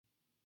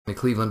The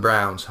Cleveland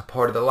Browns, a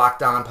part of the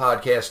Locked On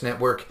Podcast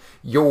Network,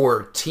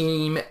 your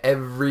team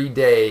every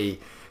day.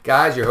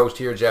 Guys, your host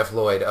here, Jeff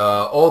Lloyd.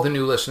 All the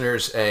new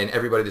listeners and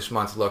everybody this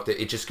month, look,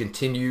 it just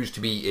continues to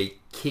be a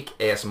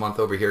kick-ass month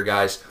over here,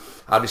 guys.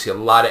 Obviously, a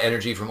lot of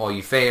energy from all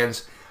you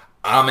fans.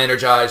 I'm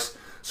energized,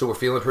 so we're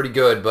feeling pretty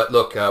good. But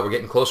look, we're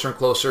getting closer and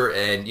closer,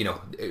 and,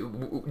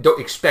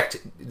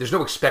 there's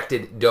no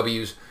expected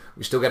W's.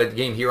 We still got a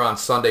game here on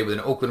Sunday with an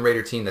Oakland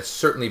Raider team that's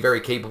certainly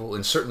very capable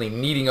and certainly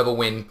needing of a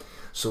win.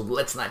 So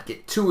let's not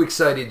get too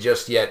excited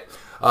just yet.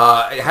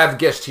 I have a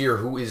guest here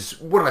who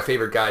is one of my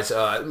favorite guys.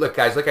 Look,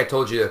 guys, like I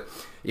told you,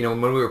 when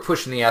we were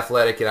pushing The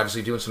Athletic and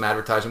obviously doing some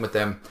advertising with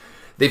them,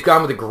 they've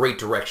gone with a great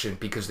direction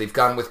because they've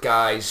gone with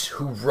guys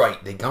who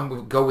write. They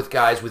go with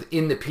guys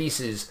within the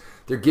pieces.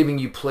 They're giving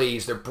you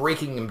plays. They're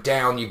breaking them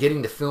down. You're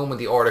getting the film with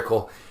the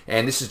article.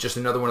 And this is just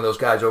another one of those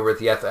guys over at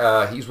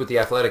he's with The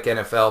Athletic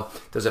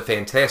NFL. Does a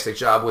fantastic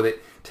job with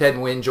it. Ted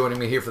Nguyen joining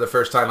me here for the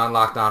first time on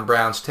Locked On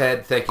Browns.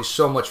 Ted, thank you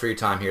so much for your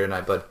time here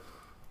tonight, bud.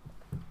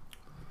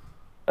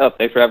 Oh,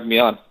 thanks for having me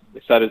on.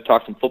 Excited to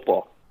talk some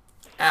football.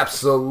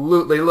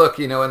 Absolutely. Look,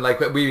 and like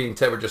we and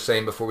Ted were just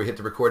saying before we hit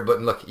the record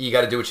button, look, you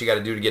got to do what you got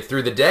to do to get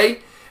through the day,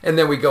 and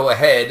then we go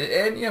ahead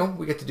and,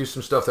 we get to do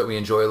some stuff that we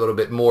enjoy a little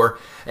bit more.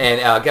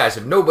 And, guys,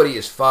 if nobody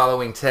is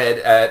following Ted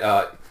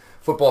at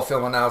Football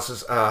Film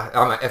Analysis,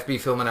 on FB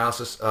Film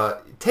Analysis,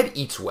 Ted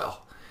eats well.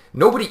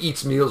 Nobody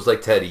eats meals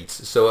like Ted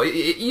eats. So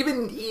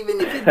even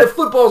if the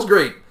football's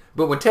great,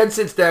 but when Ted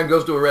sits down,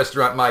 goes to a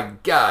restaurant, my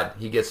God,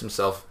 he gets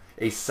himself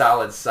a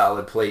solid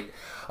plate.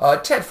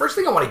 Ted, first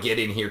thing I want to get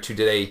in here to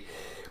today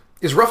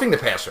is roughing the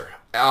passer.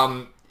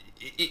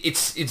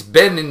 It's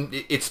been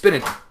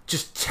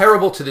just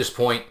terrible to this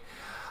point.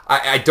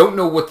 I don't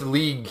know what the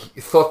league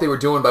thought they were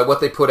doing by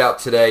what they put out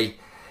today.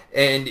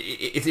 And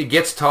it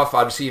gets tough.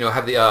 Obviously,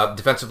 have the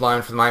defensive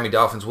line for the Miami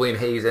Dolphins, William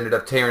Hayes, ended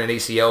up tearing an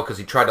ACL because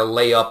he tried to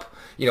lay up,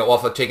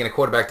 off of taking a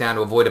quarterback down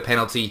to avoid a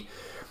penalty.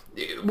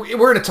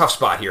 We're in a tough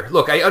spot here.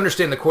 Look, I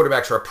understand the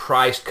quarterbacks are a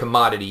prized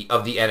commodity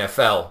of the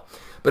NFL.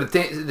 But at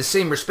the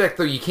same respect,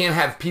 though, you can't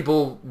have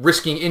people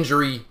risking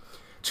injury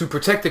to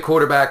protect the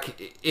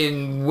quarterback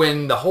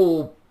when the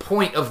whole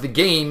point of the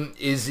game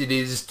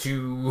is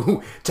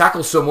to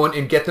tackle someone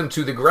and get them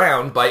to the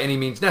ground by any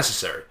means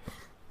necessary.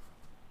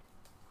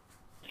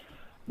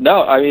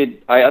 No, I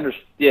mean,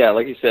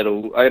 like you said,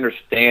 I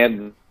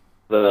understand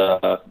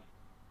the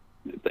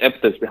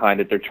emphasis behind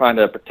it. They're trying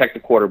to protect the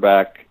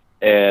quarterback,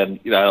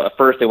 and at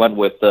first they went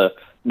with the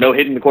no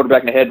hitting the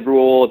quarterback in the head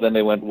rule, then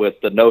they went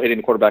with the no hitting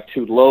the quarterback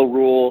too low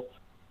rule,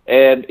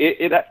 and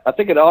I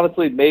think it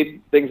honestly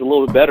made things a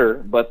little bit better.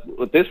 But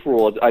with this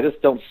rule, I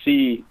just don't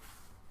see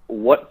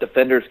what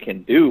defenders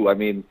can do. I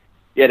mean,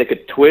 yeah, they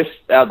could twist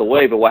out of the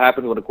way, but what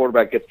happens when a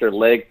quarterback gets their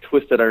leg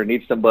twisted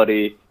underneath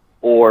somebody?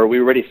 Or we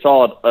already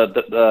saw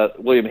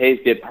William Hayes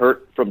get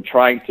hurt from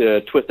trying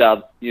to twist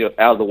out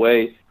of the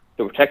way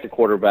to protect the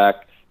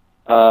quarterback.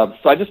 So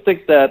I just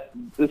think that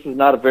this is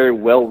not a very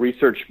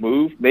well-researched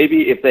move.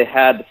 Maybe if they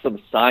had some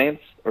science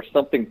or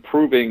something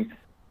proving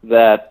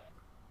that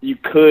you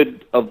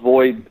could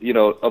avoid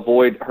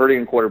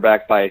hurting a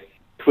quarterback by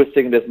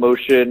twisting this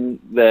motion,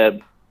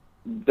 then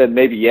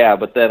maybe, yeah.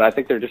 But then I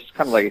think they're just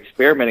kind of like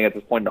experimenting at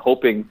this point and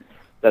hoping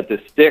that this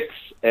sticks.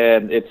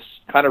 And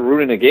it's kind of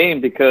ruining the game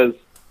because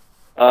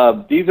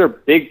these are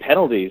big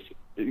penalties.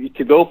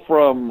 To go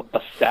from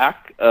a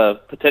sack, a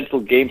potential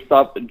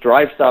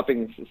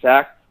drive-stopping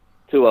sack,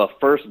 to a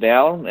first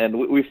down,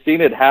 and we've seen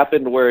it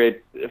happen where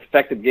it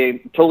affected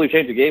game, totally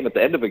changed the game at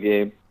the end of a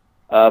game.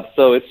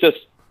 So it's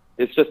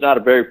just not a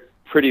very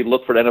pretty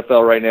look for the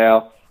NFL right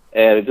now,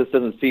 and it just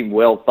doesn't seem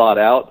well thought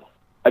out.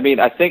 I mean,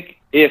 I think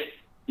if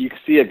you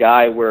see a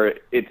guy where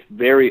it's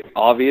very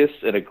obvious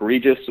and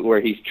egregious where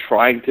he's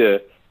trying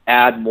to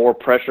add more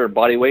pressure and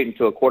body weight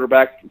into a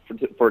quarterback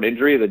for an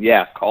injury, then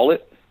yeah, call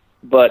it.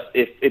 But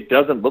if it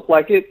doesn't look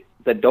like it,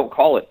 then don't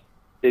call it.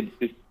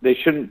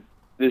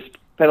 This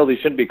penalty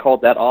shouldn't be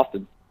called that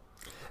often.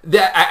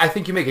 I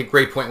think you make a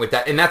great point with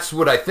that, and that's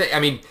what I think. I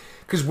mean,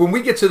 because when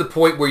we get to the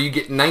point where you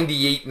get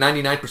 98,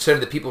 99%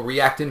 of the people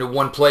reacting to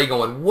one play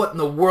going, what in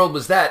the world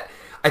was that?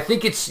 I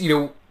think it's,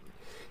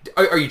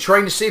 are you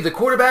trying to save the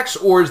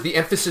quarterbacks, or is the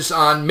emphasis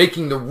on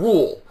making the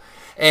rule?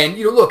 And,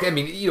 look, I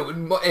mean,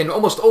 and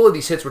almost all of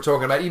these hits we're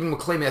talking about, even with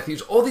Clay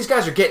Matthews, all these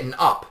guys are getting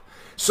up.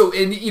 So,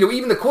 and,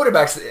 even the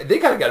quarterbacks, they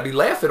got to be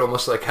laughing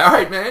almost like, all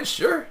right, man,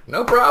 sure,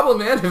 no problem,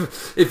 man.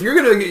 If you're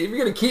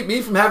gonna keep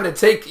me from having to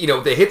take,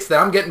 the hits that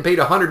I'm getting paid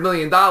 $100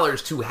 million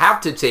to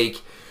have to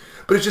take,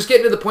 but it's just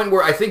getting to the point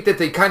where I think that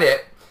they kind of,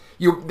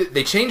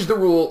 they changed the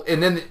rule,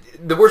 and then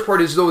the worst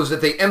part is, though, is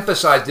that they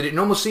emphasized it. It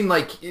almost seemed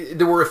like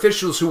there were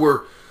officials who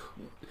were,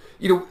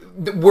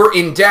 were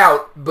in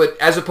doubt, but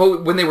as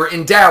opposed, when they were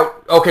in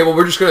doubt, okay, well,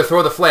 we're just going to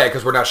throw the flag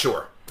because we're not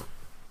sure.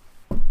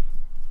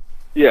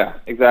 Yeah,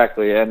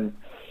 exactly, and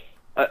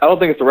I don't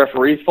think it's the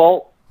referee's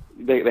fault.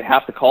 They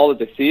have to call it.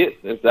 They see it.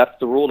 If that's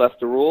the rule, that's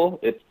the rule.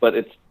 It's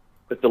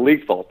the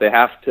league's fault. They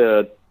have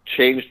to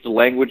change the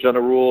language on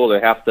the rule. They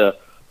have to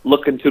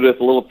look into this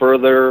a little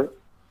further.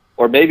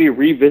 or maybe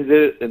revisit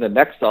it in the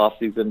next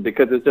offseason,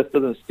 because it just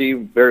doesn't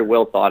seem very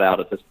well thought out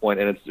at this point,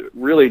 and it's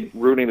really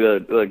ruining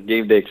the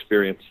game day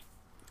experience.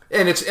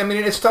 And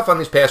it's tough on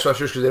these pass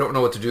rushers because they don't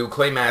know what to do.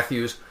 Clay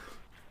Matthews,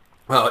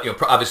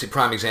 obviously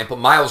prime example.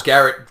 Myles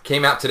Garrett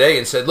came out today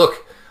and said,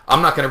 "Look,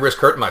 I'm not going to risk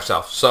hurting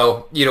myself."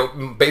 So,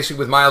 basically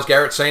with Myles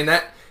Garrett saying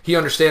that, he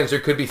understands there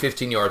could be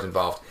 15 yards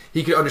involved.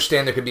 He could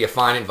understand there could be a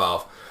fine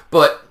involved.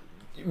 But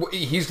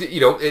these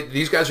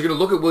guys are going to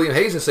look at William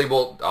Hayes and say,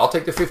 "Well, I'll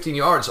take the 15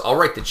 yards. I'll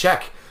write the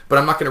check, but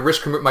I'm not going to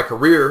risk my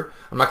career.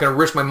 I'm not going to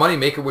risk my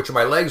moneymaker, which are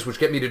my legs, which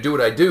get me to do what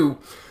I do."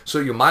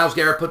 So Myles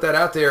Garrett put that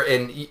out there,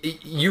 and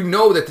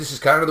that this is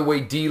kind of the way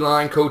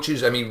D-line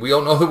coaches, we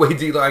all know the way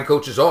D-line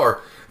coaches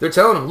are. They're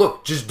telling them,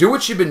 look, just do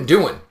what you've been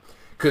doing.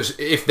 Because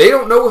if they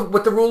don't know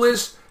what the rule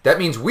is, that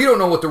means we don't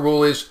know what the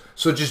rule is.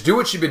 So just do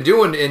what you've been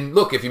doing, and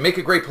look, if you make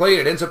a great play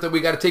and it ends up that we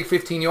got to take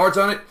 15 yards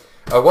on it,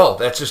 well,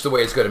 that's just the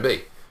way it's going to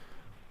be.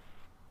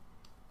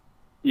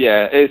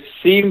 Yeah, it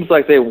seems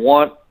like they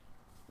want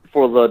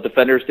for the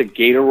defenders to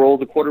gator roll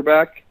the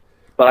quarterback,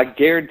 but I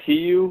guarantee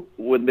you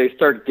when they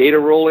start gator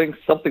rolling,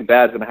 something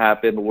bad is going to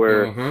happen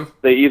where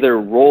they either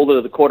roll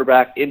the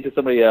quarterback into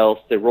somebody else,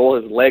 they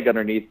roll his leg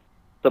underneath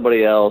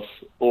somebody else,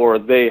 or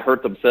they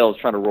hurt themselves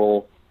trying to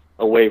roll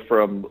away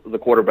from the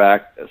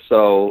quarterback.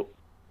 So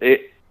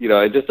it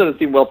just doesn't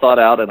seem well thought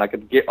out, and I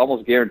could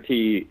almost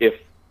guarantee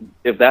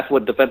if that's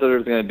what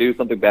defenders are going to do,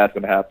 something bad's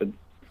going to happen.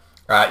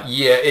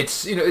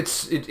 It's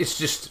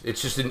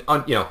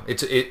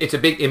a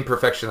big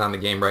imperfection on the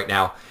game right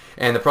now,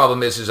 and the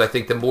problem is I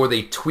think the more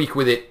they tweak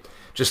with it,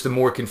 just the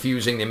more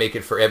confusing they make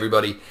it for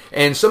everybody.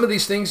 And some of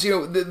these things,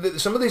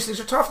 some of these things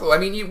are tough though.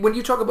 When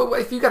you talk about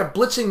if you got a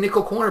blitzing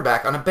nickel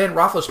cornerback on a Ben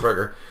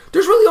Roethlisberger,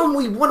 there's really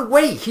only one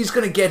way he's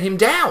going to get him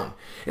down,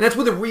 and that's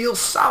with a real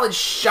solid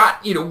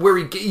shot. Where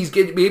he's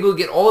going to be able to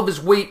get all of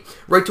his weight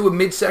right to a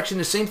midsection.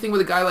 The same thing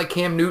with a guy like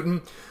Cam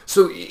Newton.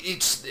 So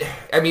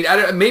maybe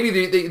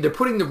they're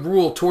putting the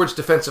rule towards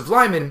defensive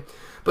linemen,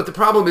 but the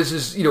problem is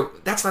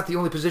that's not the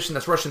only position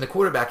that's rushing the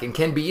quarterback and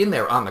can be in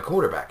there on the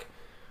quarterback.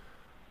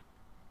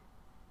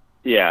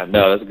 Yeah,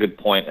 no, that's a good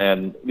point.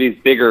 And these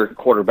bigger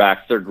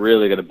quarterbacks, they're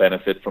really going to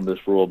benefit from this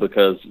rule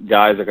because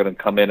guys are going to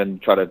come in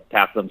and try to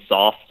tap them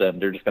soft,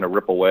 and they're just going to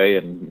rip away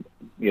and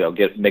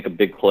make a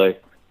big play.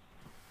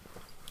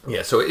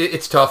 Yeah, so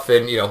it's tough,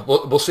 and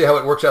we'll see how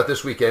it works out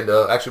this weekend.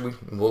 Actually,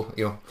 we'll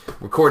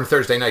recording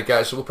Thursday night,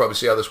 guys, so we'll probably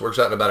see how this works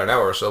out in about an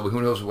hour or so. But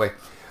who knows the way.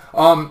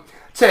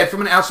 Ted,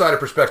 from an outsider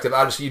perspective,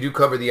 obviously you do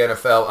cover the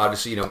NFL.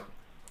 Obviously,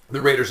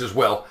 the Raiders as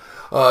well.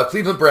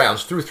 Cleveland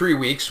Browns through 3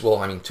 weeks. Well,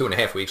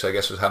 2.5 weeks, I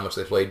guess, is how much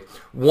they played.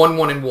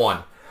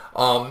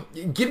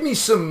 1-1-1. Give me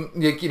some,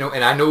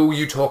 and I know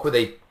you talk with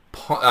a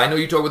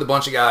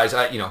bunch of guys.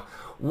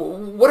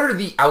 What are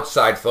the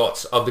outside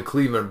thoughts of the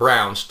Cleveland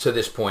Browns to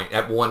this point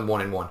at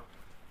 1-1-1?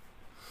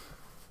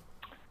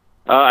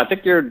 I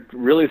think you're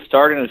really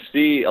starting to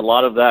see a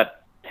lot of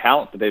that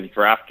talent that they've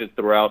drafted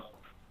throughout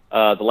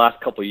the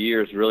last couple of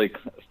years really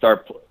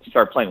start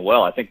playing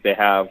well. I think they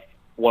have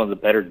one of the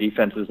better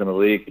defenses in the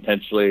league,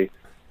 potentially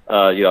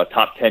a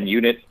top 10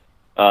 unit.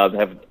 They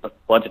have a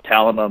bunch of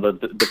talent on the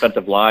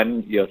defensive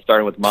line,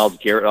 starting with Myles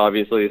Garrett,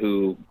 obviously,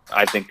 who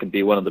I think could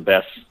be one of the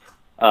best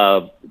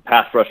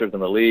pass rushers in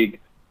the league.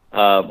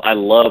 I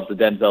love the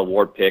Denzel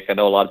Ward pick. I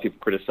know a lot of people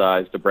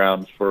criticize the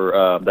Browns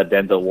for that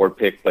Denzel Ward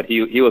pick, but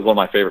he was one of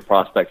my favorite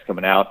prospects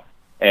coming out,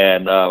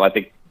 and I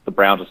think the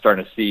Browns are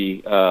starting to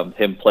see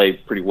him play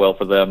pretty well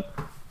for them.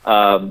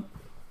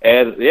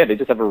 They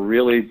just have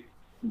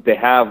they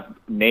have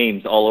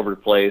names all over the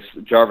place.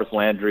 Jarvis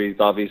Landry is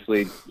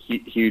obviously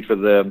huge for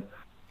them.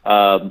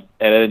 And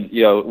then,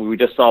 we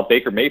just saw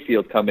Baker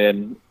Mayfield come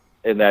in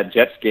that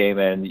Jets game,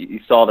 and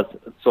you saw the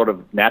sort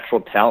of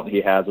natural talent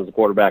he has as a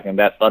quarterback and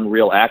that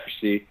unreal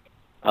accuracy.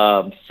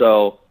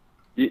 So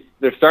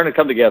they're starting to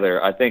come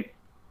together. I think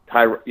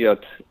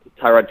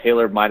Tyrod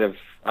Taylor might have,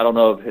 I don't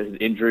know if his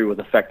injury was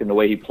affecting the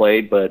way he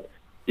played, but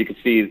you could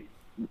see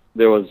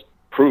there was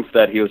proof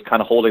that he was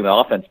kind of holding the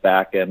offense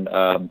back. And,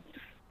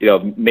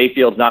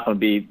 Mayfield's not going to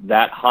be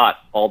that hot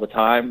all the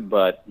time,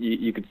 but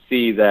you could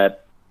see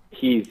that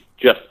he's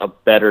just a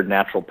better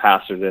natural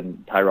passer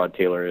than Tyrod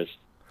Taylor is.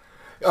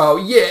 Oh,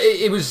 yeah,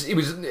 it was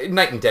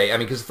night and day.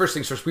 Because the first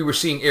things first, we were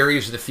seeing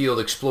areas of the field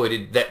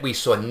exploited that we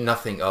saw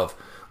nothing of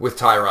with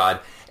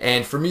Tyrod.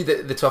 And for me,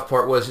 the tough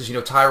part was,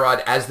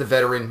 Tyrod, as the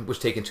veteran, was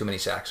taking too many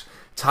sacks.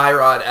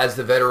 Tyrod, as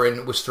the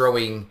veteran, was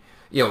throwing,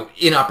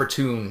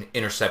 inopportune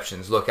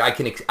interceptions. Look, I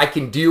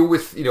can deal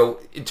with,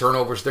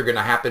 turnovers. They're going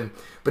to happen,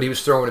 but he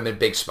was throwing them in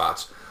big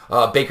spots.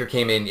 Baker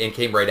came in and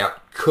came right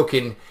out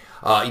cooking.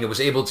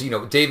 Was able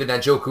to, David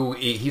Njoku,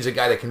 he's a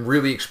guy that can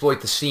really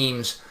exploit the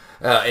seams.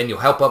 And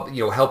help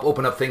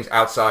open up things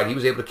outside. He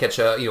was able to catch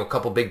a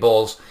couple big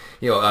balls,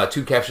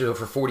 2 catches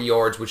for 40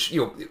 yards, which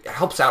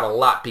helps out a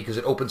lot because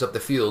it opens up the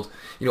field,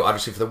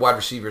 obviously for the wide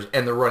receivers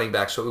and the running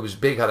backs. So it was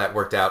big how that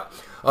worked out.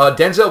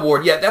 Denzel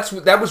Ward, yeah,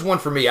 that was one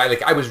for me.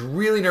 I was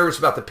really nervous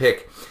about the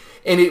pick,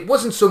 and it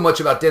wasn't so much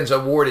about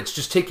Denzel Ward. It's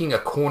just taking a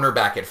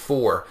cornerback at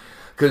 4.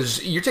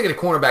 Because you're taking a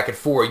cornerback at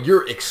 4,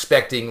 you're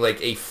expecting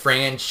like a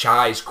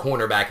franchise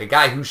cornerback, a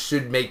guy who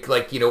should make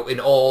like,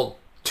 an all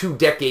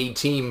 2-decade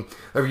team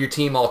of your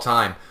team all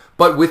time.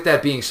 But with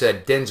that being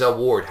said, Denzel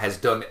Ward has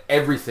done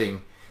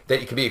everything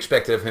that can be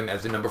expected of him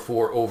as the number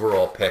 4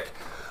 overall pick.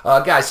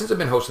 Guys, since I've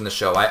been hosting the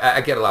show, I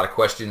get a lot of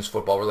questions,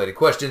 football-related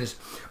questions.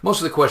 Most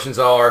of the questions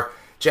are,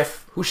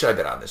 Jeff, who should I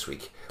bet on this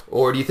week?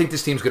 Or do you think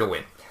this team's going to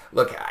win?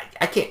 Look,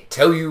 I can't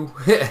tell you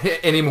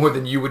any more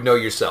than you would know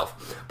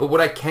yourself. But what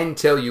I can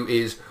tell you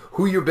is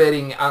who you're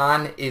betting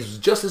on is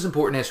just as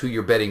important as who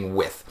you're betting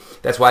with.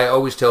 That's why I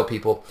always tell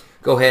people,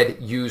 go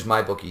ahead, use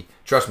MyBookie.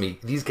 Trust me,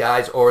 these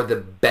guys are the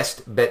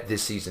best bet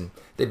this season.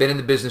 They've been in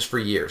the business for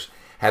years,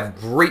 have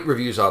great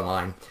reviews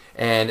online,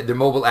 and their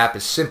mobile app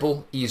is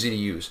simple, easy to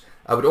use.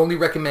 I would only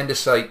recommend a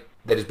site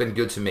that has been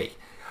good to me.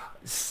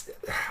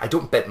 I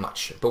don't bet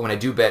much, but when I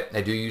do bet,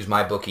 I do use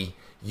MyBookie.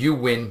 You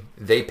win,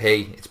 they pay.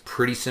 It's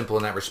pretty simple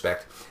in that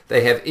respect.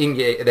 They have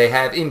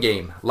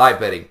in-game live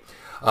betting.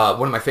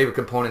 One of my favorite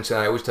components, and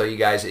I always tell you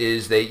guys,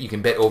 is that you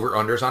can bet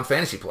over-unders on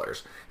fantasy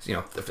players.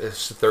 So,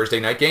 it's a Thursday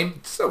night game.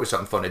 It's always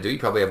something fun to do. You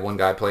probably have one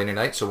guy playing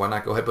tonight, so why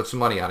not go ahead and put some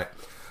money on it?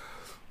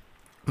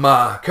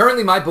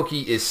 Currently,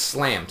 MyBookie is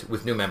slammed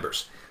with new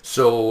members.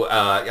 So,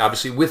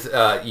 obviously, with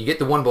you get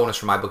the one bonus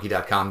from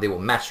MyBookie.com. They will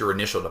match your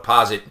initial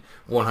deposit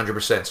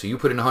 100%. So you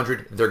put in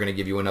 100, they're going to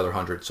give you another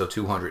 100, so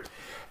 200.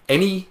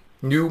 Any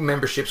new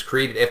memberships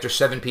created after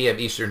 7 p.m.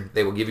 Eastern,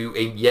 they will give you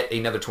yet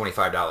another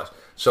 $25.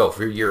 So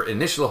for your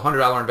initial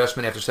 $100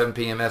 investment after 7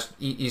 p.m.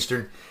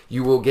 Eastern,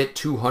 you will get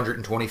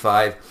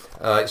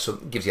 $225. So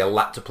it gives you a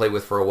lot to play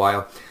with for a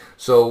while.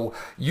 So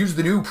use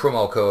the new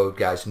promo code,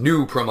 guys.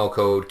 New promo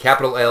code,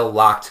 capital L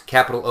locked,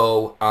 capital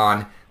O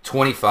on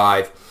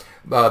 25.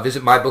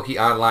 Visit MyBookie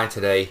online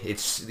today.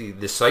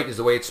 The site is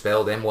the way it's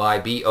spelled,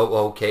 MyBookie,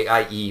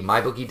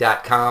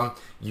 MyBookie.com.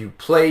 You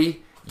play,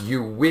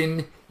 you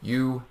win,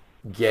 you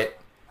get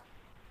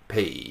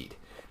paid.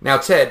 Now,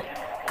 Ted,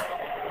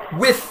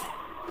 with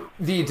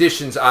the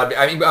additions,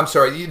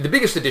 the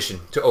biggest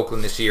addition to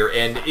Oakland this year,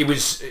 and it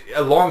was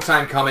a long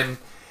time coming,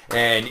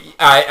 and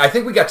I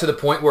think we got to the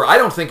point where I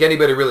don't think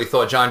anybody really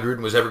thought John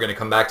Gruden was ever going to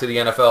come back to the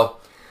NFL.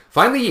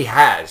 Finally, he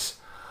has.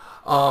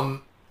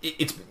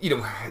 It's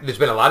there's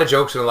been a lot of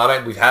jokes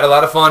and we've had a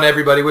lot of fun,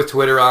 everybody, with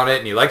Twitter on it,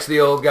 and he likes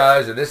the old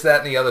guys and this, that,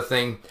 and the other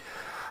thing.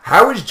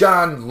 How has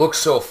John looked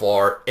so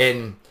far?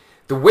 And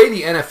the way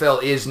the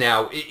NFL is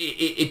now,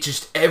 it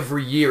just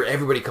every year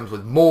everybody comes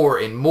with more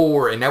and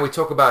more. And now we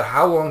talk about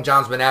how long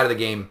John's been out of the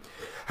game.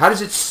 How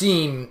does it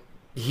seem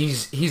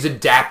he's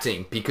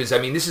adapting? Because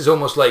this is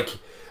almost like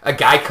a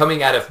guy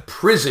coming out of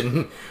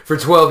prison for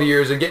 12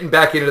 years and getting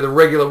back into the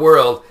regular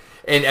world.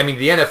 And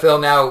the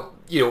NFL now,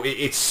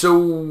 it's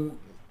so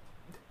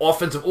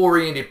offensive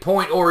oriented,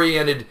 point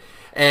oriented,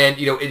 and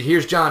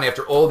here's John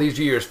after all these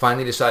years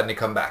finally deciding to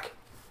come back.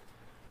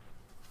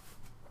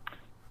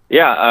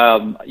 Yeah,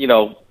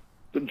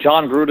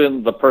 John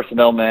Gruden, the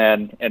personnel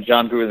man, and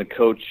John Gruden, the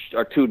coach,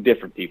 are two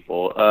different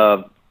people.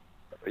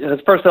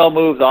 His personnel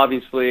moves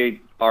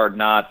obviously are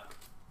not,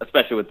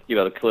 especially with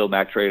the Khalil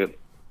Mack trade.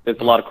 There's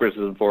a lot of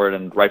criticism for it,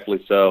 and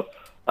rightfully so.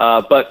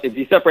 But if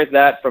you separate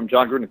that from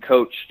John Gruden,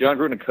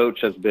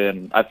 coach has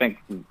been, I think,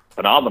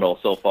 phenomenal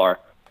so far.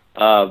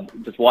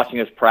 Just watching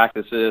his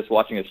practices,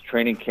 watching his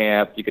training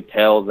camp, you could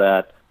tell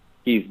that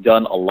he's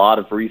done a lot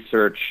of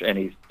research and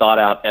he's thought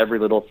out every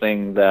little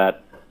thing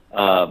that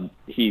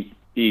he's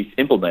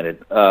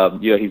implemented.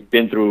 He's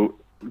been through,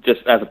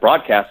 just as a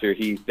broadcaster,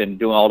 he's been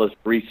doing all this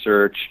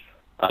research,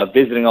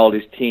 visiting all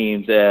these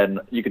teams, and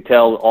you could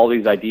tell all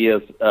these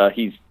ideas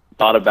he's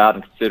thought about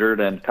and considered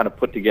and kind of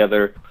put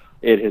together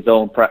in his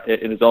own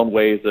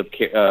ways of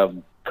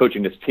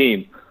coaching this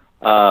team.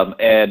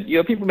 And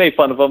people made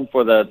fun of him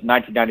for the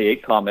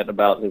 1998 comment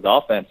about his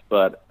offense,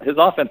 but his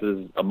offense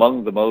is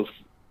among the most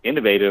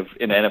innovative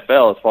in the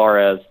NFL as far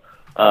as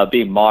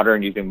being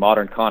modern, using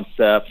modern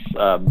concepts,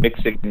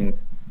 mixing,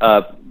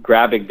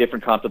 grabbing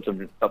different concepts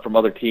from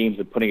other teams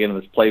and putting it in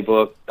his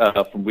playbook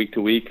from week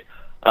to week.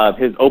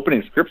 His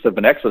opening scripts have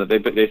been excellent.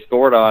 They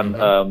scored on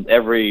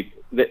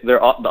the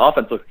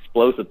offense looks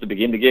explosive to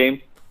begin the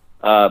game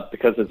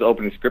because his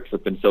opening scripts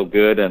have been so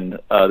good, and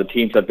the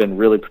teams have been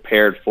really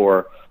prepared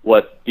for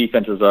what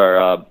defenses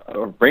are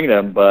bringing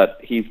him. But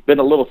he's been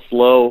a little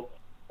slow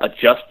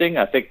adjusting.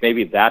 I think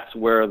maybe that's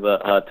where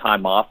the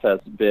time off has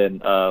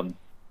been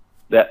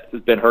that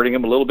has been hurting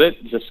him a little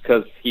bit, just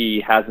because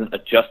he hasn't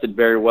adjusted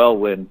very well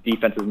when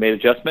defenses made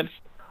adjustments.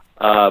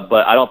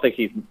 But I don't think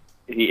he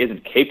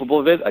isn't capable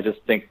of it. I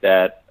just think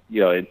that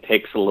it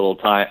takes a little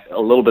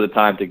bit of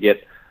time to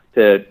get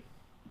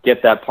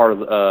that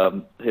part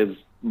of his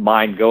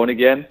mind going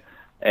again,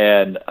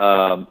 and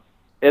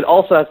it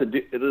also has to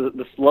do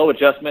the slow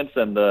adjustments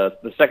and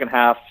the second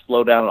half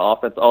slowdown in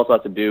offense also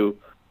has to do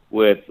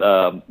with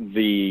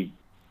the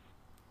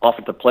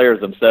offensive players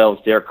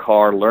themselves. Derek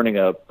Carr learning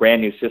a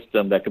brand new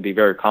system that could be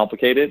very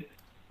complicated.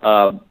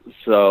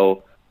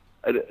 So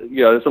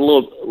there's a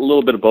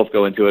little bit of both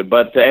go into it.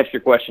 But to answer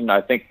your question,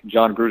 I think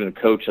John Gruden,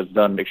 the coach, has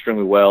done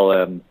extremely well,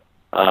 and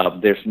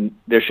there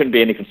shouldn't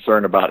be any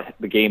concern about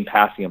the game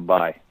passing him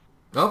by.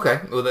 Okay,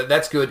 well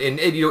that's good, and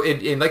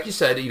like you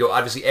said,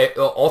 obviously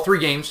all three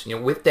games,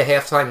 with the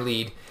halftime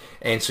lead,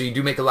 and so you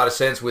do make a lot of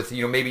sense with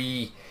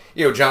maybe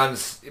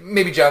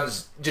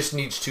Johns just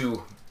needs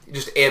to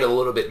just add a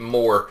little bit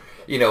more,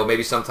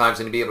 maybe sometimes,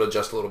 and to be able to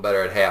adjust a little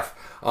better at half.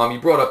 You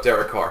brought up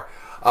Derek Carr.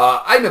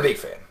 I'm a big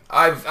fan.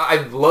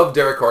 I've loved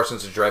Derek Carr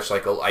since the draft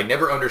cycle. I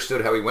never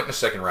understood how he went in the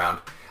second round.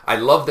 I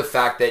love the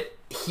fact that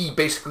he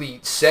basically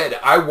said,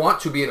 I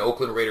want to be an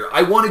Oakland Raider.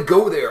 I want to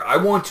go there. I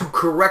want to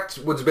correct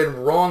what's been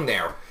wrong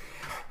there.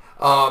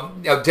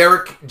 Now,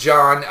 Derek,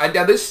 John,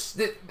 now this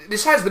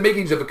has the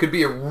makings of it could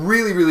be a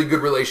really, really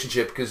good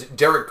relationship because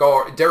Derek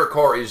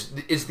Carr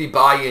is the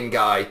buy-in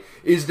guy,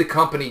 is the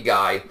company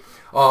guy.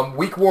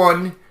 Week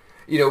one,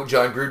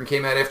 John Gruden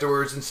came out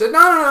afterwards and said,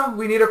 no,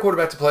 we need our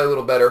quarterback to play a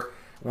little better.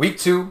 Week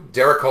two,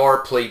 Derek Carr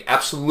played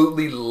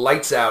absolutely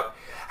lights out.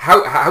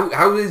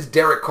 How is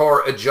Derek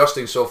Carr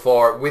adjusting so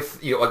far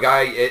with a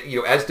guy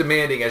as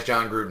demanding as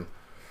John Gruden?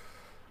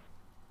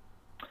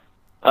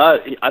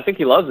 I think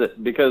he loves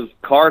it because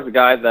Carr's a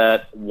guy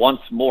that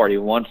wants more. He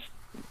wants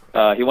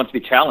to be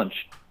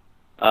challenged.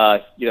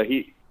 There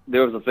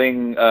was a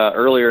thing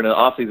earlier in the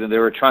offseason. They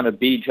were trying to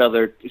beat each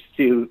other to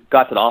see who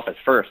got to the office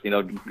first.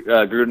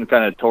 Gruden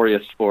kind of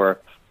notorious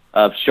for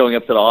showing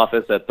up to the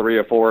office at 3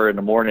 or 4 in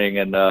the morning,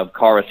 and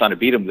Carr was trying to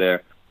beat him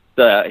there.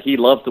 He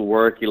loves to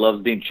work. He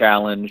loves being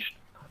challenged,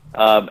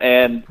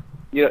 and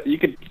we're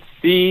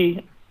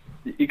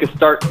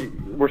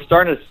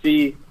starting to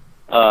see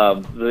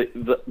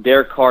the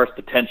Derek Carr's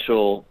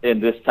potential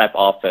in this type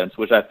of offense,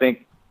 which I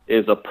think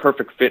is a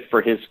perfect fit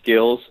for his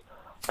skills.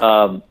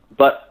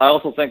 But I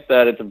also think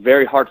that it's a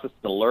very hard system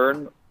to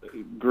learn.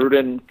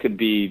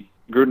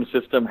 Gruden's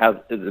system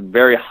is a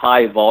very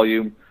high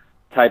volume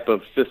type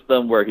of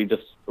system where he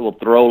just will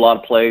throw a lot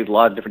of plays, a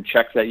lot of different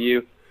checks at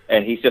you.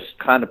 And he's just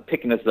kind of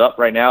picking this up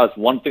right now. It's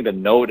one thing to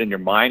know it in your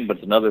mind, but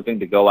it's another thing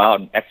to go out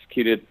and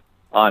execute it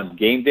on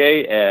game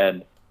day.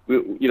 And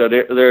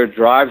there are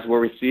drives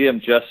where we see him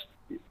just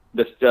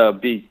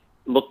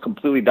look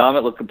completely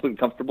dominant, look completely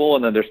comfortable,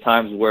 and then there's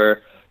times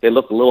where they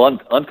look a little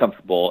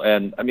uncomfortable.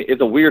 And I mean,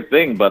 it's a weird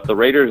thing, but the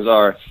Raiders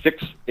are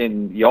 6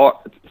 in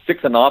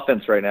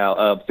offense right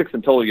now, 6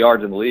 in total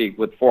yards in the league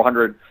with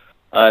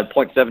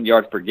 400.7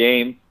 yards per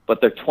game, but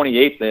they're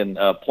 28th in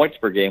points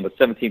per game with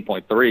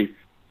 17.3.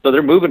 So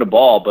they're moving the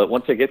ball, but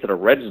once they get to the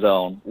red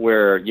zone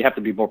where you have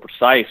to be more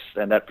precise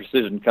and that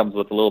precision comes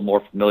with a little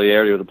more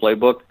familiarity with the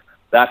playbook,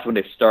 that's when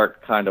they start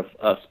kind of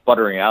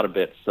sputtering out a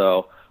bit.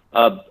 So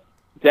to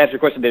answer your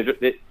question,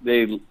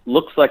 they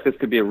looks like this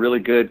could be a really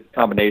good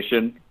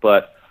combination,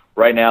 but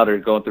right now they're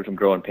going through some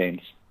growing pains.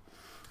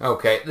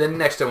 Okay, then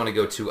next I want to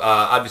go to,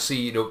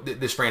 obviously,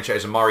 this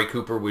franchise, Amari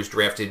Cooper was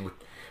drafted,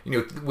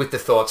 with the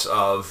thoughts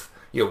of,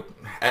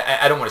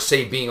 I don't want to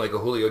say being like a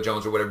Julio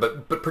Jones or whatever,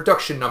 but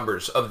production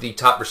numbers of the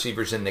top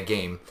receivers in the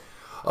game.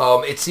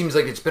 It seems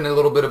like it's been a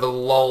little bit of a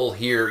lull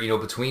here,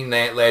 between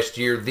that last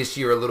year, this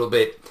year a little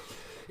bit.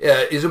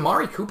 Is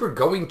Amari Cooper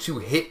going to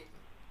hit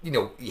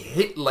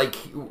like,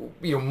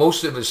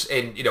 most of us,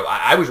 and,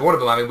 I was one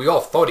of them. I mean, we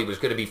all thought he was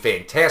going to be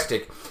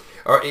fantastic.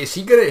 Or is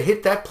he going to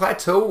hit that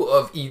plateau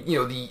of,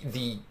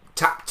 the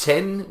top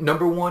 10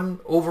 number one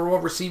overall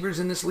receivers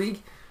in this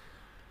league?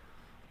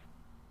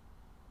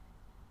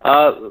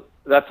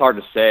 That's hard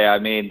to say. I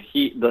mean,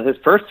 his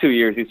first 2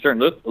 years, he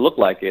certainly looked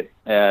like it.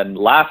 And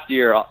last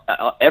year,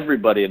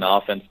 everybody in the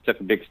offense took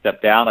a big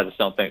step down. I just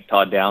don't think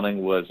Todd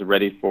Downing was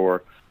ready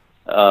for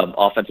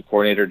offensive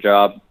coordinator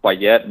job quite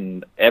yet.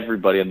 And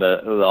everybody in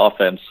the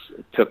offense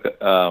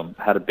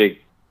had a big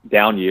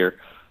down year.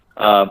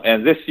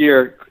 And this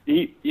year,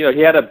 he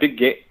had a big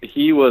game.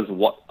 He was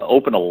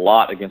open a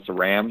lot against the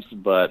Rams,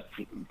 but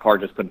Carr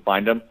just couldn't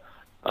find him.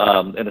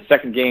 In the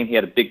second game, he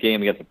had a big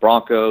game against the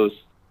Broncos.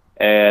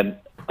 And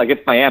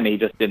against Miami, he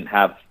just didn't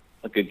have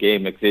a good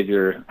game.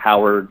 Xavier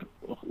Howard,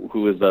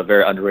 who is a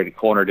very underrated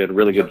corner, did a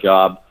really good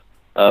job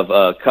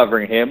of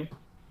covering him.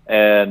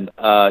 And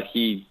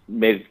he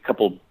made a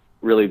couple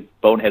really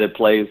boneheaded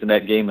plays in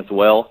that game as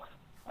well.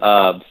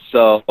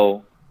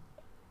 So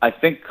I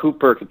think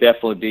Cooper could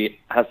definitely he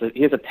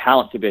has a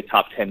talent to be a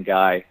top 10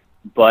 guy,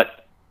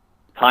 but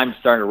time's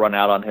starting to run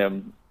out on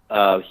him.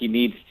 He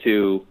needs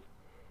to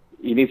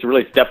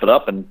really step it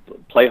up and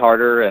play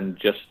harder and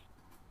just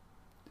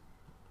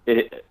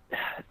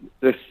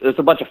there's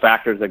a bunch of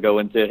factors that go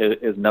into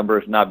his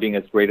numbers not being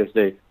as great as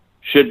they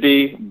should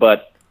be,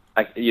 but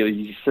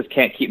you just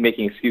can't keep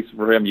making excuses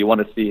for him. You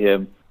want to see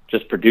him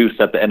just produce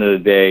at the end of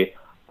the day.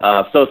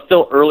 So it's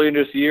still early in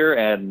this year,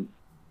 and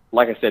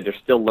like I said, they're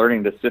still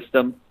learning the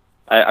system.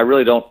 I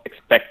really don't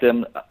expect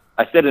them.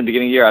 I said in the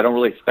beginning of the year, I don't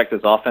really expect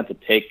this offense to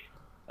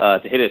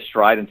hit its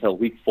stride until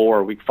week 4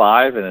 or week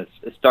 5, and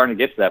it's starting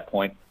to get to that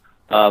point.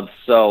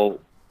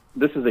 So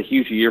this is a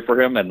huge year for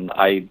him, and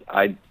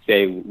I'd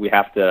say we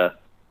have to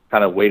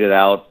kind of wait it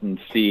out and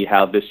see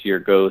how this year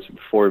goes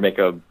before we make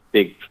a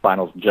big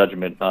final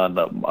judgment on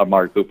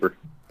Amari Cooper.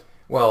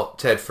 Well,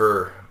 Ted,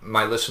 for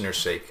my listeners'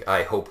 sake,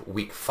 I hope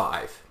week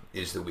 5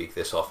 is the week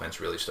this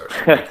offense really starts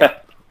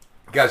to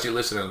Guys, you're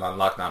listening on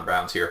Locked On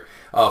Browns here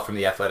from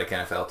the Athletic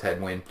NFL. Ted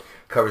Nguyen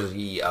covers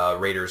the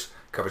Raiders,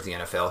 covers the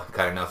NFL.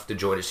 Kind enough to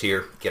join us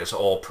here, get us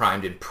all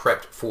primed and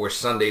prepped for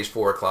Sunday's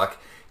 4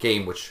 o'clock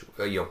game, which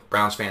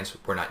Browns fans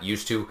were not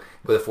used to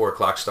with a 4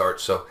 o'clock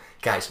start. So,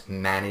 guys,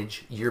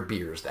 manage your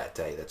beers that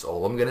day. That's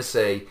all I'm gonna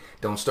say.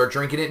 Don't start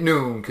drinking at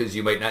noon because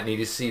you might not need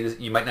to see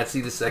you might not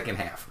see the second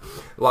half.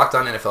 Locked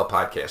On NFL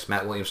podcast.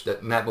 Matt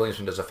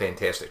Williamson does a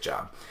fantastic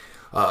job.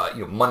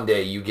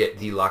 Monday you get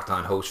the Locked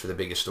On host for the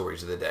biggest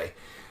stories of the day.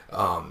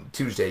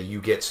 Tuesday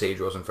you get Sage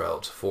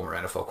Rosenfeld, former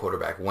NFL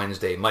quarterback.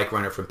 Wednesday, Mike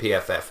Renner from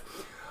PFF.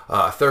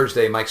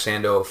 Thursday, Mike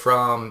Sando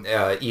from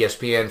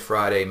ESPN.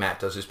 Friday, Matt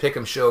does his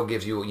Pick'em show,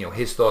 gives you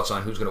his thoughts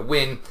on who's going to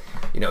win.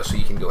 So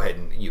you can go ahead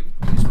and use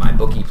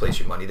MyBookie, place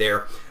your money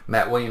there.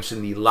 Matt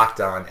Williamson, the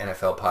Locked On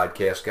NFL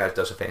podcast, guys,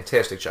 does a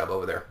fantastic job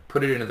over there.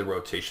 Put it into the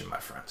rotation, my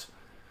friends.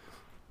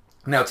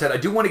 Now, Ted, I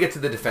do want to get to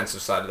the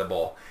defensive side of the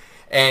ball,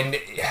 and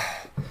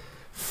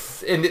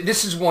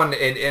this is one,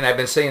 and I've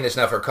been saying this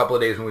now for a couple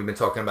of days when we've been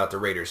talking about the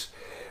Raiders.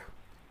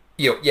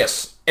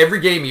 Yes, every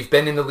game you've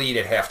been in the lead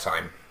at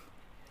halftime.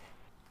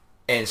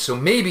 And so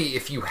maybe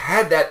if you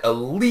had that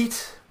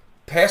elite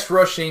pass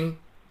rushing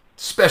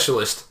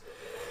specialist,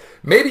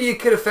 maybe you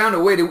could have found a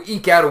way to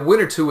eke out a win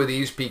or two of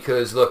these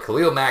because, look,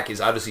 Khalil Mack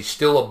is obviously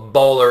still a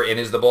baller and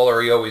is the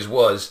baller he always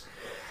was.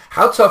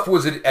 How tough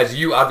was it, as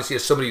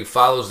somebody who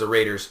follows the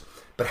Raiders,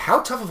 but how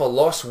tough of a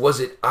loss was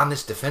it on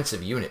this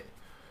defensive unit?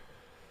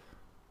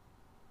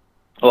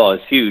 Well,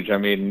 it's huge. I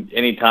mean,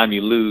 anytime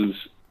you lose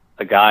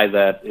a guy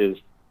that is,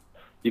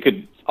 you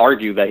could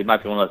argue that he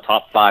might be one of the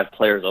top 5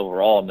 players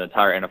overall in the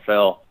entire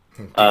NFL.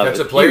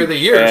 Defensive Player of the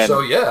Year, and,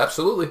 so yeah,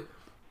 absolutely.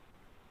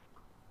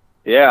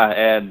 Yeah,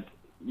 and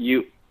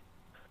they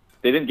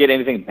didn't get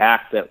anything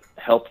back that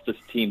helps this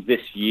team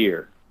this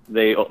year.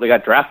 They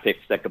got draft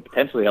picks that could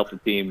potentially help the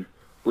team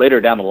later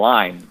down the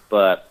line,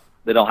 but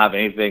they don't have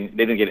anything.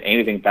 They didn't get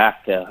anything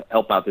back to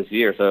help out this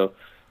year. So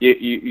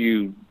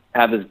you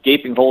have this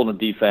gaping hole in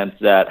the defense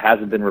that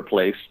hasn't been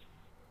replaced,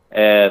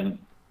 and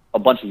a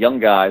bunch of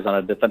young guys on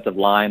a defensive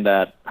line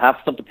that have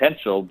some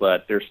potential,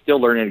 but they're still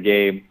learning the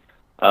game.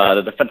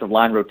 The defensive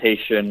line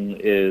rotation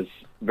is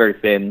very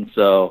thin,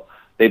 so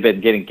they've been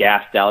getting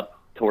gassed out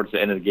towards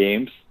the end of the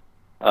games.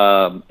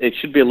 It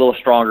should be a little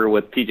stronger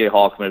with P.J.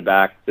 Hall coming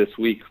back this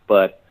week,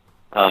 but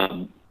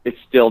it's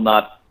still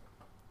not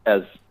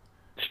as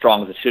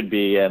strong as it should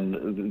be,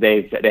 and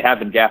they have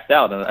been gassed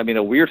out. And I mean,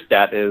 a weird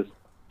stat is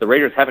the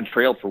Raiders haven't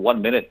trailed for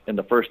 1 minute in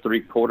the first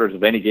 3 quarters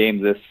of any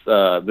game this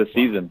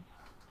season,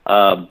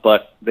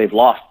 but they've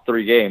lost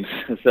 3 games.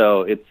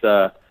 So it's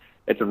a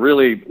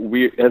really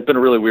weird. It has been a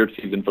really weird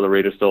season for the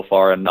Raiders so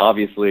far, and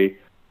obviously,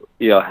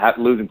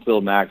 losing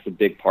Khalil Mack is a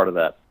big part of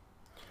that.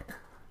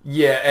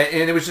 Yeah,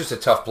 and it was just a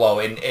tough blow,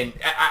 and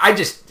I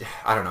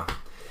don't know.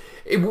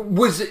 It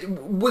was.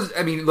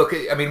 I mean, look.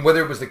 I mean,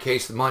 whether it was the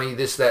case, the money,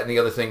 this, that, and the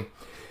other thing.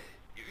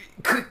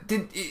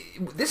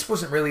 This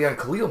wasn't really on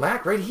Khalil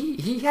Mack, right?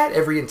 He had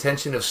every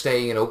intention of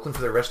staying in Oakland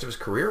for the rest of his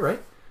career,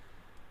 right?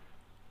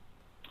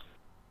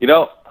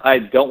 I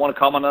don't want to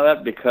comment on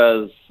that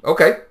because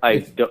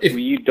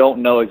you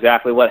don't know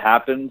exactly what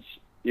happens,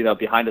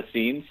 behind the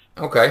scenes.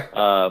 Okay.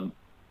 A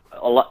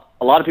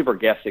lot of people are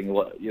guessing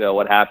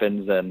what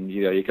happens, and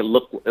it could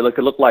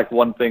look like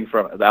one thing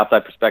from the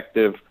outside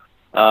perspective,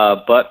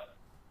 but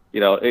we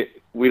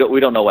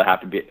don't know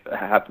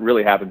what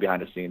really happened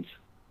behind the scenes.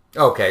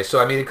 Okay, so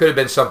I mean, it could have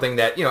been something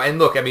that and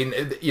look, I mean,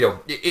 it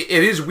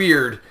is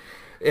weird,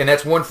 and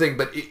that's one thing,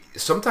 but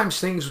sometimes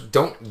things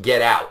don't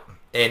get out.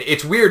 And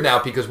it's weird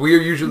now because we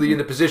are usually in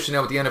the position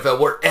now with the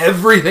NFL where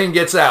everything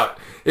gets out.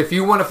 If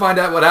you want to find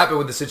out what happened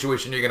with the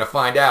situation, you're going to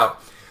find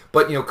out.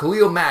 But,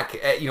 Khalil Mack,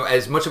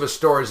 as much of a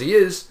star as he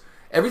is,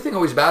 everything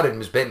always about him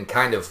has been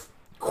kind of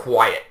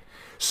quiet.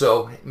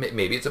 So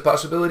maybe it's a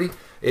possibility.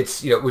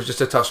 It was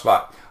just a tough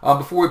spot.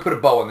 Before we put a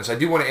bow on this, I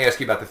do want to ask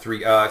you about the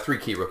three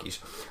key rookies.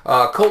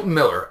 Colton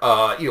Miller,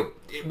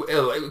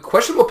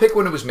 questionable pick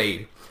when it was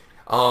made.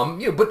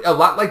 But a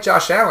lot like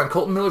Josh Allen,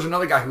 Colton Miller's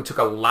another guy who took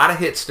a lot of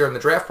hits during the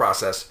draft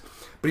process,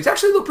 but he's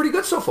actually looked pretty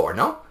good so far,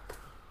 no?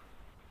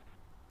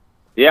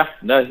 Yeah,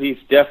 no, he's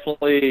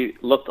definitely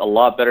looked a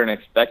lot better than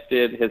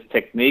expected. His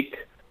technique,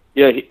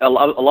 a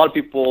lot of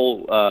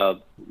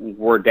people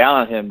were down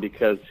on him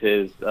because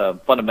his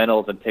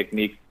fundamentals and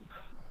technique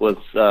was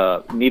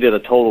needed a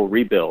total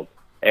rebuild,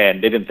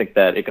 and they didn't think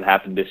that it could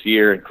happen this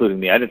year, including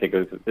me. I didn't think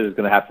it was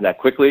going to happen that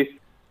quickly,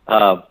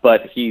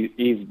 but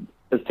his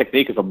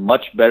technique is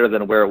much better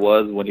than where it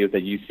was when he was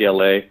at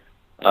UCLA,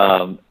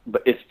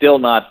 but it's still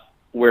not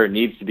where it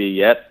needs to be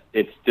yet.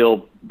 It's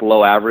still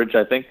below average,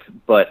 I think,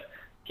 but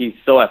he's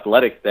so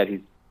athletic that he's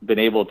been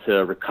able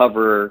to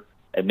recover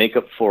and make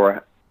up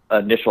for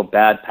initial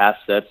bad pass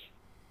sets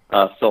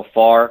so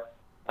far.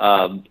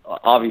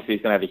 Obviously,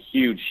 he's going to have a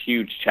huge,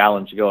 huge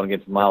challenge going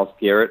against Myles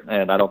Garrett,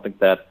 and I don't think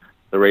that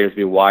the Raiders would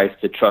be wise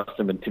to trust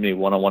him in too many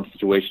one-on-one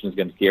situations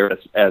against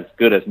Garrett as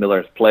good as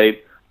Miller has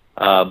played.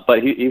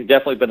 But he's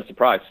definitely been a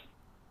surprise.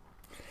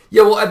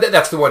 Yeah, well,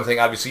 that's the one thing.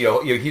 Obviously,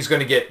 he's going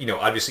to get,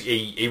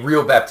 obviously a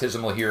real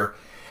baptismal here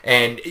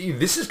And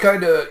this is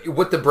kind of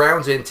what the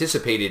Browns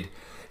anticipated,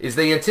 is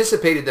they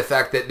anticipated the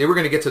fact that they were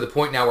going to get to the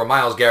point now where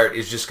Myles Garrett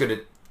is just going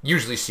to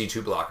usually see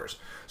two blockers.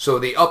 So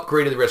they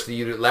upgraded the rest of the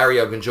unit. Larry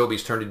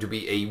Ogunjobi's turned into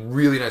be a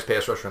really nice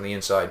pass rusher on the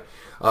inside.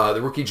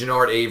 The rookie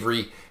Jannard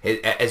Avery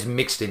has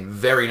mixed in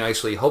very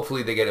nicely.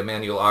 Hopefully they get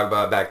Emmanuel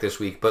Ogbah back this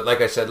week. But like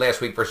I said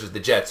last week versus the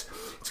Jets,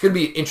 it's going to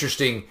be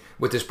interesting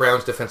with this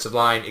Browns defensive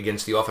line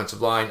against the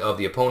offensive line of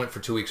the opponent for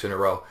 2 weeks in a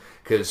row.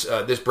 Because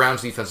this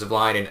Browns defensive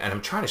line, and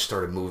I'm trying to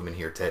start a movement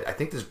here, Ted. I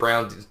think this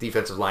Browns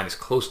defensive line is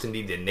close to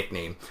needing a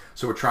nickname,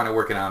 so we're trying to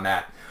work it on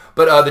that.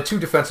 But the two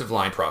defensive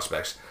line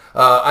prospects,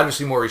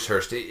 obviously Maurice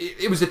Hurst.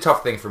 It was a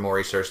tough thing for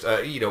Maurice Hurst.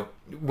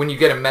 When you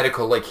get a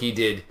medical like he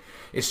did,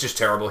 it's just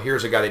terrible.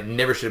 Here's a guy that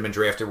never should have been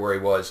drafted where he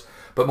was.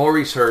 But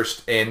Maurice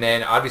Hurst, and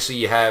then obviously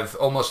you have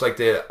almost like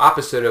the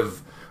opposite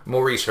of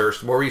Maurice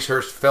Hurst. Maurice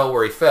Hurst fell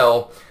where he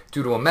fell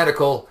due to a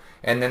medical.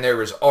 And then there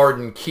was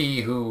Arden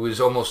Key, who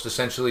was almost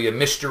essentially a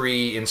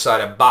mystery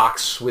inside a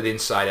box with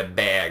inside a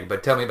bag.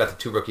 But tell me about the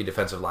two rookie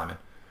defensive linemen.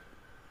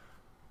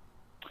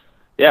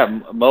 Yeah,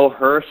 Mo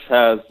Hurst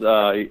has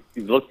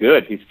he's looked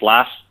good. He's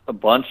flashed a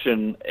bunch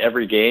in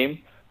every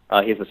game.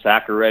 He has a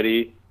sack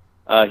already.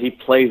 He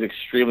plays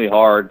extremely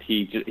hard.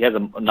 He has a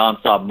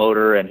nonstop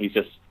motor, and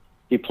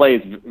he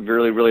plays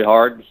really, really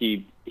hard.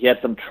 He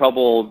had some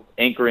trouble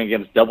anchoring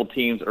against double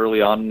teams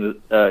early on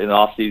in the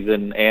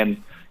offseason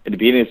and in the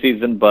beginning of the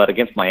season, but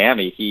against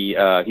Miami, he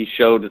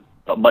showed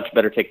a much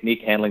better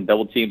technique handling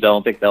double teams. I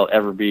don't think that'll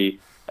ever be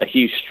a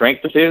huge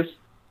strength of his,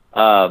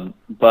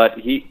 but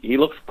he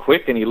looks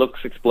quick and he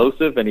looks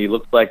explosive and he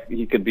looks like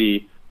he could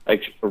be a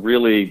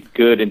really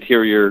good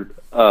interior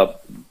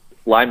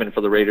lineman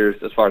for the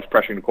Raiders as far as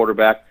pressuring the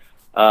quarterback.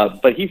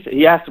 But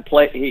he has to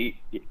play.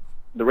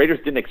 The Raiders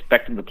didn't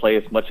expect him to play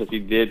as much as he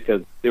did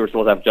because they were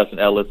supposed to have Justin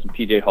Ellis and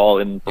P.J. Hall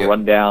in for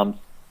rundowns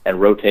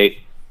and rotate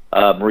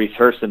Maurice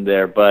Hurst in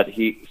there, but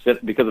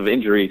because of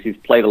injuries, he's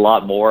played a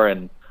lot more,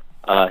 and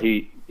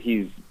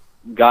he's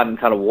gotten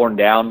kind of worn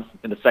down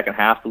in the second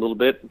half a little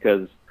bit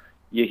because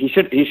he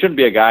shouldn't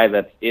be a guy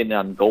that's in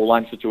on goal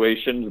line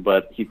situations,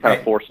 but he's kind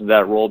of forced into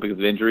that role because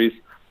of injuries.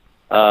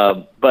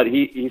 But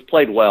he's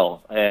played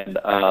well, and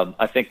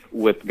I think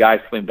with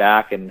guys coming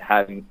back and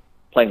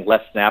playing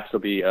less snaps, he'll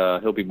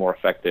be more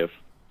effective.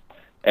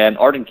 And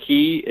Arden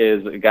Key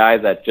is a guy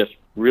that just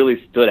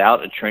really stood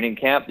out at training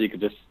camp. You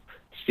could just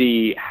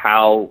see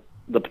how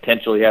the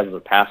potential he has as a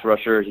pass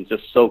rusher. He's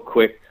just so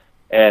quick,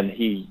 and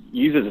he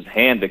uses his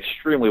hands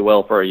extremely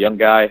well for a young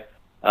guy.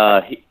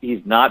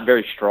 He's not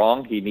very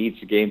strong. He needs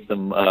to gain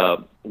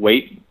some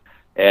weight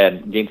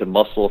and gain some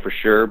muscle for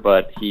sure,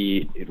 but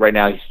right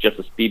now he's just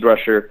a speed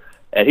rusher.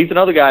 And he's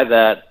another guy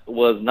that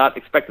was not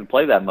expected to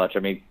play that much. I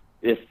mean,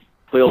 if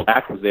Khalil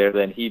Mack was there,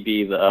 then he'd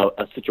be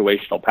a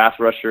situational pass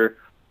rusher.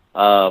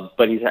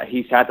 But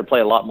he's had to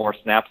play a lot more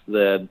snaps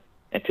than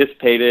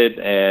anticipated,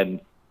 and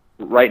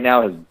right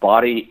now his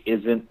body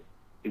isn't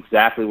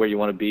exactly where you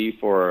want to be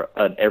for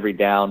an every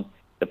down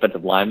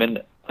defensive lineman.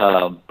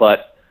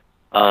 But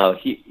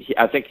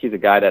I think he's a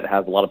guy that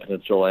has a lot of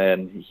potential,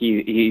 and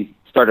he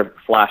started to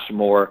flash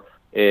more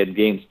in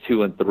games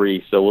 2 and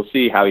 3. So we'll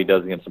see how he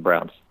does against the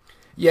Browns.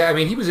 Yeah, I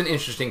mean, he was an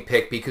interesting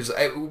pick because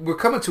we're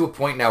coming to a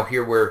point now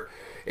here where,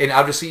 and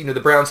obviously, the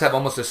Browns have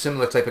almost a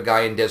similar type of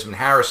guy in Desmond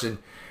Harrison.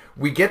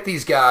 We get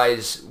these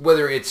guys,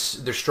 whether it's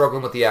they're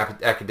struggling with the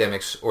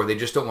academics or they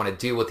just don't want to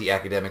deal with the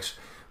academics.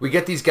 We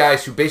get these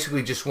guys who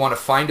basically just want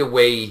to find a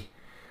way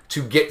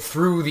to get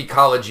through the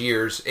college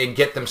years and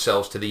get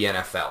themselves to the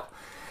NFL.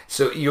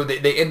 So,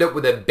 they end up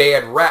with a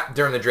bad rap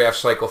during the draft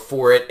cycle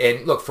for it.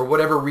 And look, for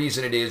whatever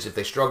reason it is, if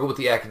they struggle with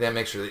the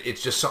academics or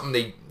it's just something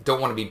they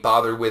don't want to be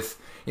bothered with,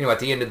 at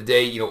the end of the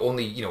day,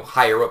 only,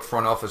 higher up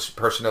front office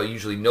personnel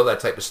usually know that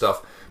type of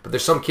stuff. But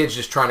there's some kids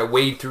just trying to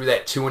wade through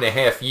that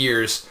 2.5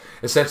 years,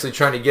 essentially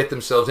trying to get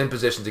themselves in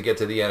position to get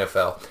to the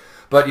NFL.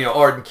 But,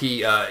 Arden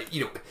Key,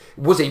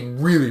 was a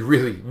really,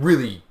 really,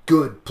 really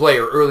good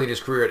player early in his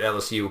career at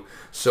LSU.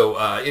 So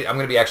I'm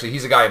going to be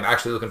he's a guy I'm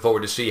actually looking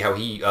forward to see how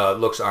he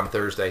looks on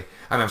Sunday.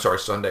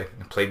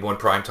 I played one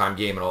primetime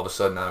game and all of a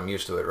sudden I'm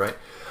used to it, right?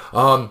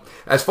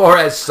 As far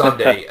as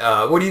Sunday,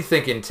 what are you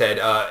thinking, Ted?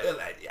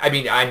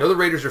 I know the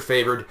Raiders are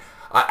favored.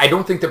 I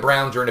don't think the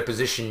Browns are in a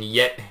position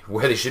yet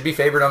where they should be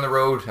favored on the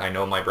road. I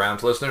know my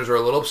Browns listeners are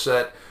a little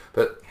upset,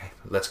 but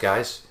let's,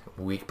 guys,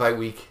 week by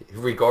week,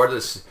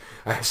 regardless.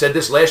 I said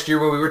this last year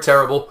when we were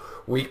terrible.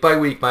 Week by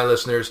week, my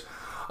listeners.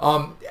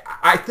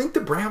 I think the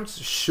Browns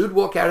should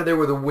walk out of there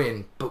with a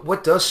win, but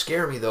what does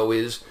scare me, though,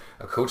 is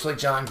a coach like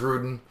John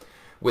Gruden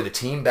with a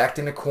team backed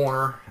in a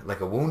corner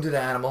like a wounded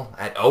animal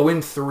at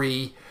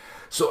 0-3.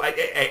 So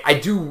I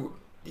do,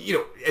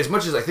 as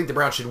much as I think the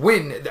Browns should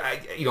win,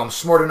 I'm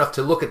smart enough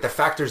to look at the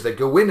factors that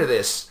go into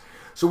this.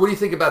 So what do you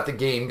think about the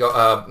game,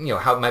 how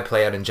it might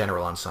play out in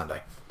general on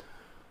Sunday?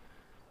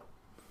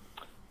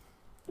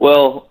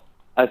 Well,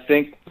 I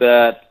think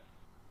that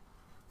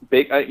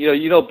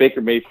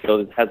Baker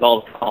Mayfield has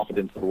all the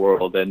confidence in the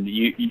world, and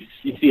you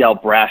see how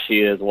brash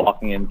he is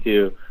walking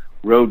into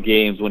road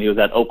games when he was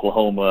at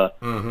Oklahoma.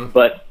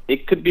 But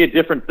it could be a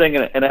different thing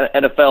in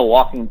NFL,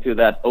 walking to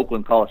that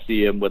Oakland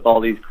Coliseum with all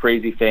these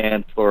crazy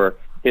fans for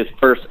his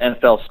first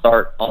NFL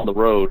start on the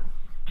road.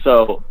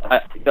 So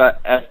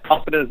as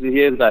confident as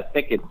he is, I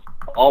think it's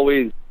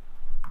always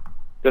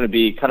going to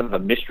be kind of a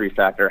mystery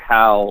factor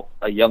how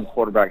a young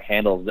quarterback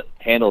handles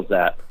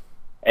that.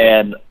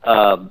 And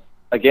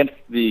against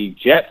the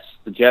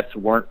Jets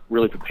weren't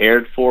really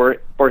prepared for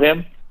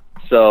him.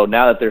 So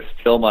now that there's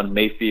film on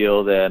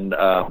Mayfield, and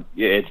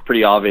it's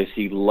pretty obvious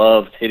he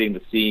loves hitting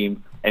the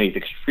seam, and he's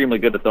extremely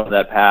good at throwing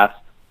that pass.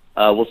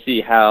 We'll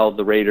see how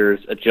the Raiders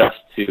adjust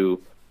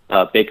to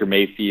Baker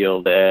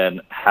Mayfield,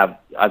 and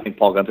I think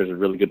Paul Guenther's a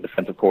really good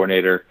defensive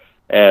coordinator,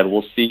 and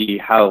we'll see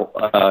how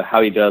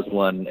he does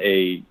when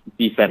a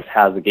defense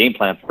has a game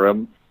plan for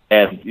him.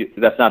 And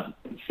that's not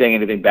saying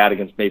anything bad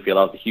against Mayfield.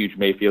 I was a huge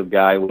Mayfield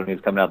guy when he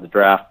was coming out of the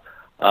draft,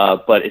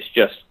 but it's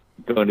just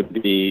going to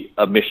be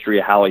a mystery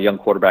of how a young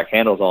quarterback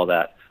handles all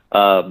that.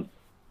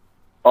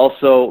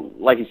 Also,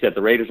 like you said,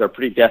 the Raiders are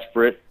pretty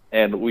desperate,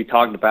 and we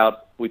talked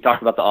about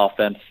the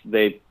offense.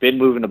 They've been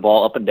moving the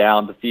ball up and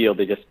down the field.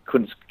 They just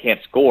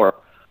can't score.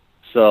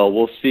 So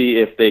we'll see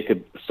if they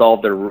could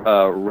solve their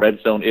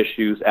red zone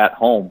issues at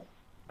home.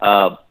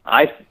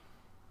 I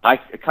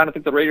kind of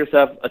think the Raiders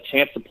have a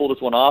chance to pull this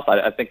one off.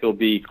 I think it'll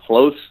be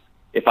close.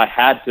 If I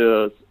had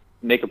to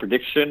make a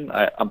prediction,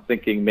 I'm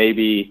thinking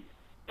maybe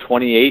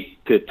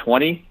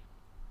 28-20.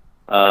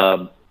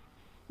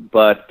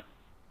 But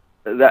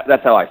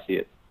that's how I see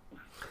it.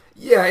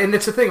 Yeah, and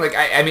it's the thing. Like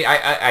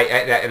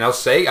I'll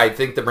say I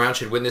think the Browns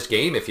should win this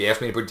game. If you ask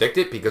me to predict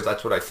it, because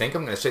that's what I think,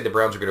 I'm going to say the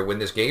Browns are going to win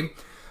this game.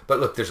 But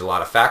look, there's a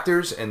lot of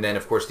factors, and then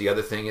of course the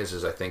other thing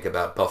is I think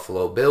about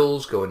Buffalo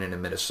Bills going into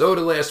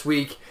Minnesota last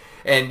week,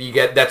 and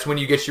that's when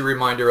you get your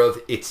reminder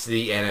of it's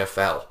the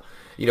NFL.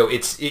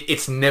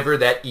 It's never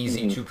that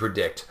easy to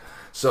predict.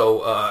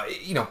 So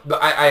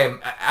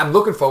I'm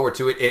looking forward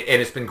to it,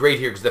 and it's been great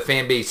here because the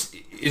fan base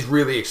is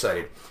really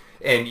excited.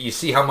 And you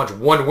see how much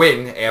one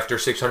win after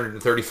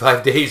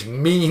 635 days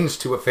means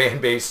to a fan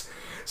base.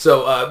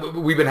 So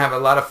we've been having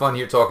a lot of fun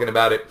here talking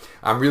about it.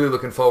 I'm really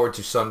looking forward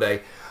to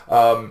Sunday.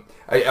 I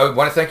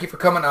want to thank you for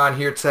coming on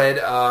here, Ted.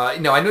 I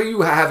know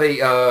you have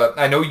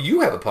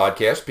a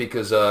podcast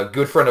because a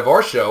good friend of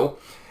our show,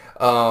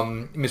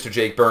 Mr.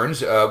 Jake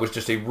Burns, was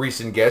just a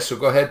recent guest. So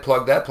go ahead,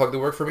 plug the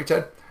work for me,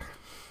 Ted.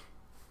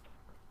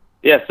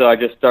 Yeah, so I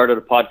just started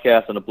a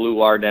podcast on the Blue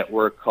Wire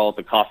Network called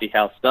The Coffee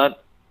House Stunt.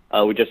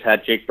 We just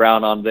had Jake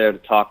Brown on there to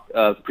talk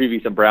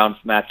preview some Browns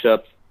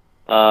matchups.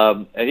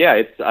 And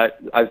yeah,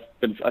 I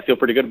feel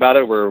pretty good about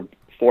it. We're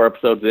 4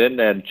 episodes in,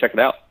 and check it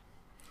out.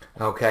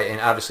 Okay, and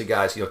obviously,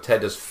 guys,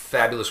 Ted does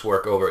fabulous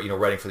work over,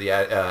 writing for the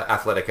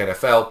Athletic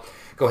NFL.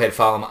 Go ahead,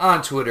 follow him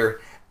on Twitter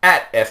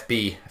at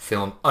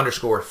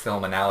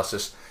 @FBFilm_film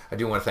analysis. I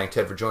do want to thank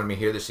Ted for joining me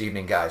here this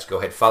evening, guys. Go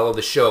ahead, follow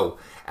the show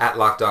at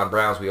Locked On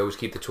Browns. We always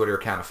keep the Twitter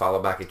account a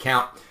follow back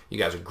account. You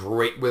guys are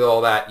great with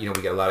all that. We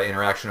get a lot of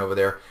interaction over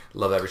there.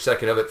 Love every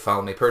second of it.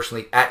 Follow me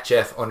personally at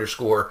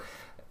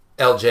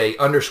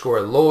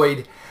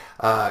Jeff_LJ_Lloyd.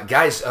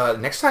 Guys,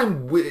 next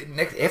time,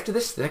 after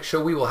this, the next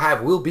show we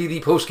will be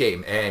the post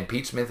game, and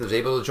Pete Smith is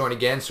able to join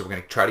again, so we're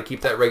going to try to keep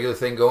that regular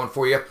thing going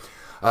for you.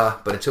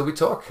 But until we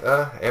talk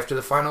after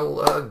the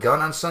final gun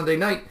on Sunday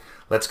night,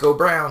 let's go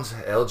Browns.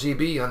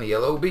 LGB on the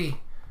LOB.